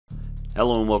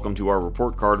Hello and welcome to our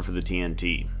report card for the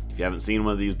TNT. If you haven't seen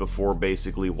one of these before,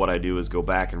 basically what I do is go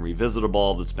back and revisit a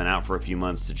ball that's been out for a few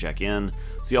months to check in,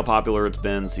 see how popular it's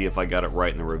been, see if I got it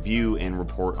right in the review, and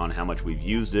report on how much we've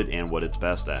used it and what it's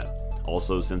best at.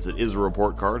 Also, since it is a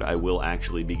report card, I will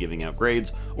actually be giving out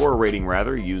grades, or a rating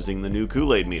rather, using the new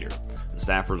Kool-Aid meter. The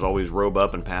staffers always robe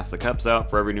up and pass the cups out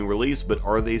for every new release, but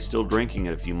are they still drinking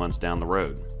it a few months down the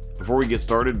road? Before we get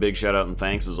started, big shout out and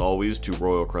thanks as always to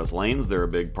Royal Crest Lanes. They're a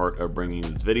big part of bringing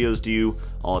these videos to you.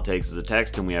 All it takes is a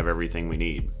text and we have everything we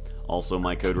need. Also,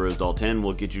 my code ROSEDOLL10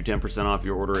 will get you 10% off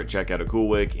your order at checkout at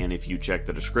CoolWick, and if you check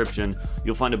the description,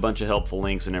 you'll find a bunch of helpful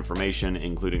links and information,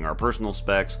 including our personal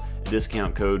specs, a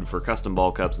discount code for custom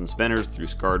ball cups and spinners through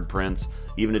Scarred Prints,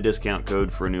 even a discount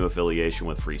code for a new affiliation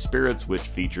with Free Spirits, which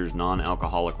features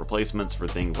non-alcoholic replacements for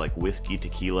things like whiskey,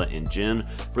 tequila, and gin,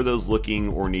 for those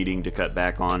looking or needing to cut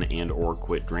back on and or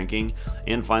quit drinking,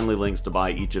 and finally links to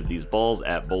buy each of these balls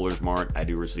at Bowler's Mart. I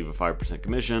do receive a 5%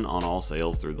 commission on all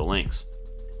sales through the links.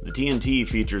 The TNT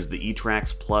features the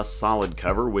E-Trax Plus solid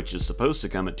cover, which is supposed to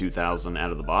come at $2,000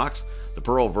 out of the box. The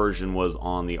Pearl version was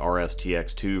on the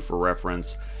RSTX2 for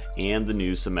reference, and the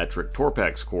new symmetric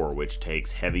Torpex core, which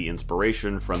takes heavy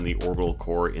inspiration from the orbital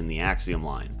core in the Axiom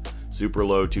line. Super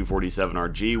low 247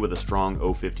 RG with a strong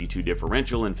 052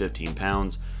 differential and 15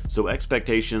 pounds, so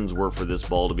expectations were for this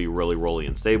ball to be really rolly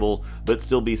and stable, but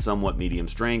still be somewhat medium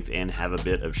strength and have a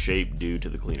bit of shape due to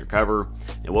the cleaner cover.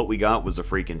 And what we got was a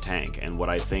freaking tank, and what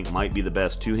I think might be the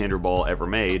best two-hander ball ever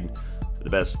made, the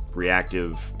best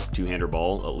reactive two-hander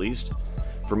ball at least.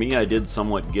 For me, I did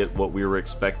somewhat get what we were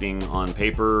expecting on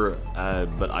paper,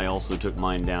 but I also took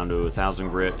mine down to 1000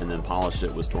 grit and then polished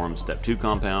it with Storm Step 2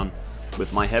 compound.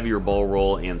 With my heavier ball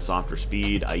roll and softer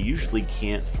speed, I usually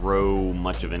can't throw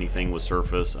much of anything with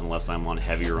surface unless I'm on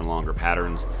heavier and longer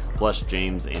patterns. Plus,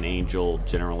 James and Angel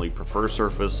generally prefer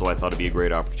surface, so I thought it'd be a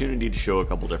great opportunity to show a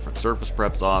couple different surface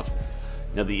preps off.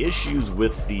 Now, the issues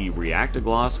with the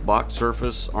Reactagloss box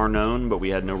surface are known, but we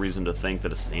had no reason to think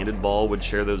that a sanded ball would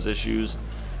share those issues.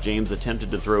 James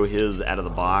attempted to throw his out of the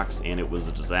box and it was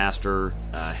a disaster.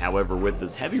 However, with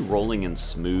as heavy rolling and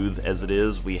smooth as it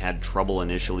is, we had trouble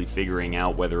initially figuring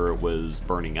out whether it was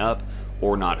burning up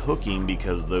or not hooking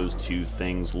because those two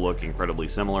things look incredibly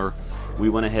similar. We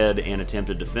went ahead and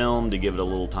attempted to film to give it a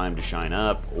little time to shine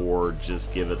up or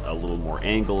just give it a little more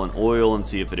angle and oil and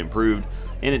see if it improved,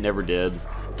 and it never did.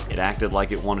 It acted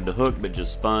like it wanted to hook but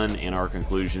just spun, and our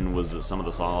conclusion was that some of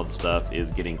the solid stuff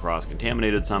is getting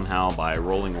cross-contaminated somehow by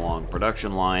rolling along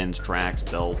production lines, tracks,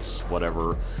 belts,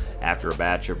 whatever, after a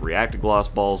batch of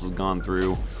Reactagloss balls has gone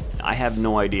through. I have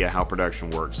no idea how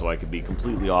production works, so I could be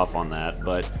completely off on that,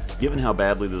 but given how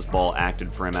badly this ball acted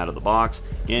for him out of the box,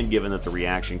 and given that the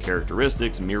reaction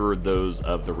characteristics mirrored those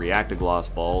of the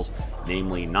Reactagloss balls,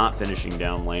 namely not finishing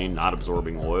down lane, not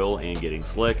absorbing oil, and getting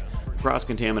slick,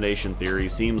 cross-contamination theory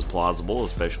seems plausible,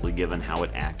 especially given how it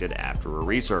acted after a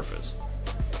resurface.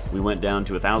 We went down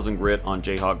to 1000 grit on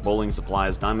Jayhawk Bowling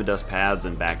Supply's Diamond Dust pads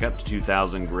and back up to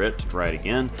 2000 grit to try it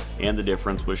again, and the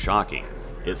difference was shocking.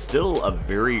 It's still a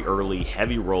very early,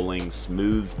 heavy rolling,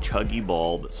 smooth, chuggy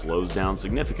ball that slows down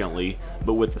significantly,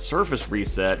 but with the surface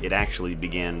reset, it actually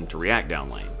began to react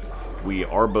down lane. We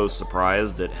are both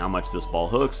surprised at how much this ball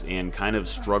hooks and kind of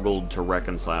struggled to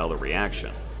reconcile the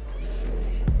reaction.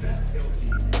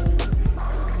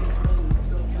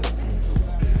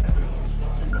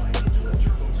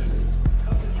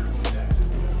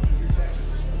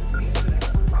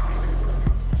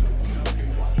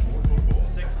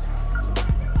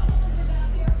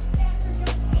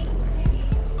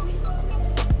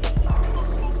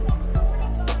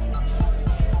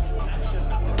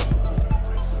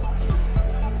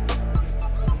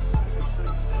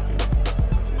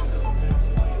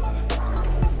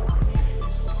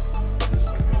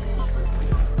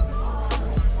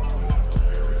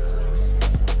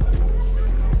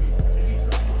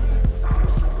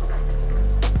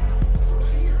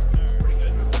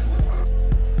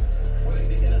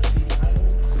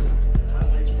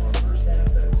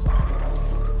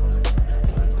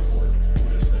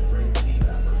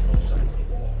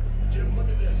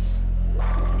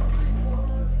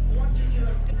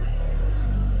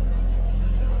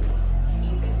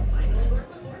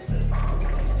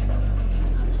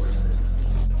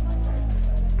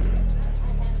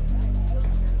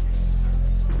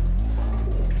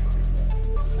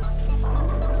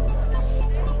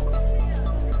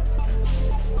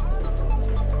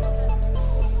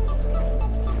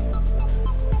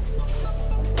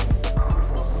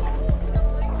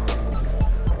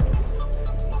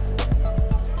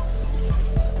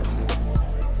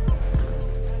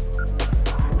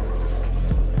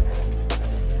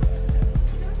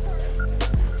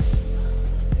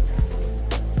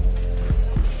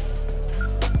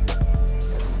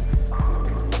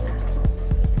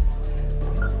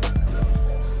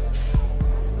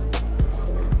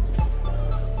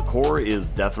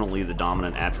 definitely the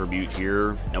dominant attribute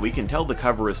here. Now we can tell the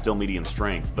cover is still medium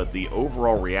strength, but the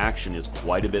overall reaction is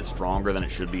quite a bit stronger than it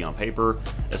should be on paper,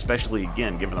 especially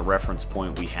again given the reference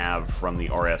point we have from the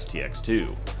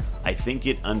RSTX2. I think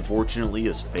it unfortunately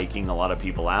is faking a lot of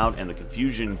people out, and the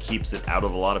confusion keeps it out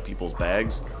of a lot of people's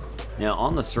bags. Now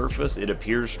on the surface it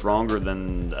appears stronger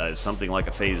than something like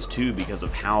a Phase 2 because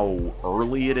of how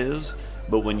early it is,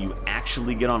 but when you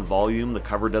actually get on volume, the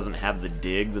cover doesn't have the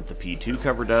dig that the P2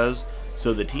 cover does,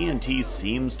 so the TNT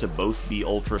seems to both be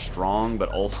ultra strong but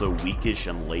also weakish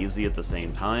and lazy at the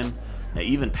same time. Now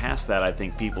even past that, I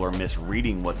think people are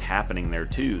misreading what's happening there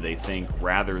too. They think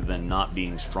rather than not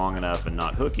being strong enough and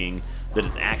not hooking, that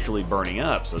it's actually burning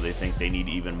up, so they think they need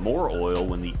even more oil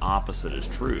when the opposite is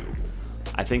true.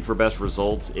 I think for best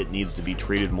results, it needs to be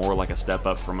treated more like a step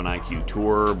up from an IQ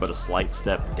Tour, but a slight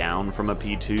step down from a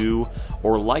P2,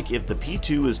 or like if the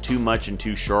P2 is too much and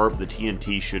too sharp, the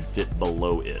TNT should fit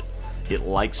below it. It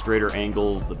likes straighter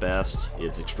angles the best,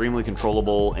 it's extremely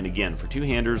controllable, and again, for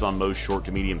two-handers on most short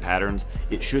to medium patterns,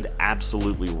 it should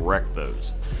absolutely wreck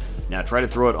those. Now try to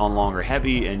throw it on long or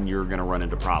heavy and you're going to run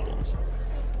into problems.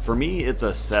 For me, it's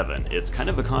a 7. It's kind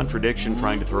of a contradiction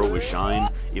trying to throw it with shine.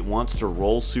 It wants to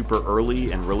roll super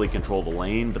early and really control the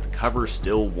lane, but the cover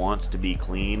still wants to be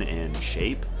clean and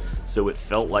shape, so it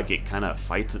felt like it kind of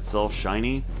fights itself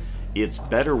shiny. It's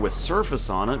better with surface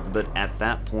on it, but at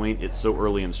that point it's so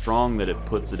early and strong that it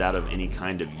puts it out of any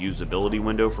kind of usability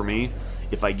window for me.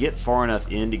 If I get far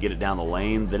enough in to get it down the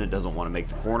lane, then it doesn't want to make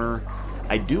the corner.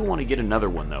 I do want to get another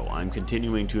one though. I'm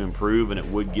continuing to improve and it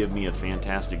would give me a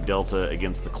fantastic delta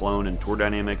against the clone and Tour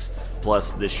Dynamics,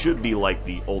 plus this should be like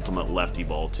the ultimate lefty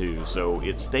ball too, so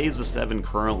it stays a 7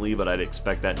 currently, but I'd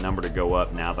expect that number to go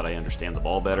up now that I understand the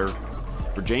ball better.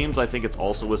 For James, I think it's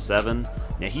also a 7.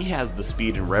 Now he has the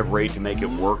speed and rev rate to make it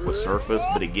work with surface,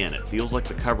 but again, it feels like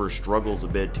the cover struggles a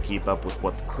bit to keep up with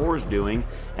what the core is doing,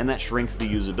 and that shrinks the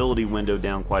usability window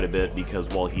down quite a bit because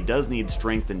while he does need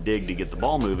strength and dig to get the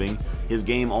ball moving, his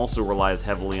game also relies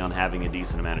heavily on having a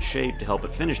decent amount of shape to help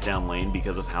it finish down lane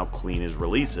because of how clean his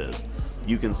release is.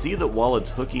 You can see that while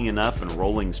it's hooking enough and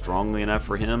rolling strongly enough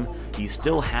for him, he's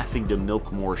still having to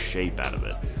milk more shape out of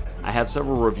it. I have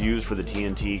several reviews for the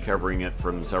TNT covering it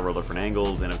from several different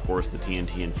angles, and of course the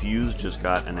TNT Infused just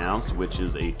got announced, which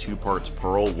is a 2 parts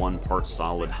Pearl, 1 part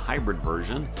solid hybrid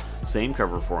version, same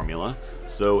cover formula,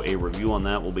 so a review on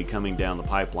that will be coming down the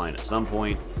pipeline at some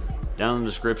point. Down in the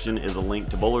description is a link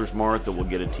to Bowler's Mart that will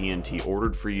get a TNT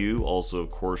ordered for you. Also,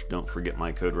 of course, don't forget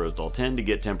my code ROSEDAL10 to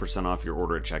get 10% off your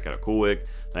order at checkout at CoolWick.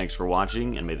 Thanks for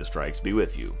watching, and may the strikes be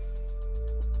with you.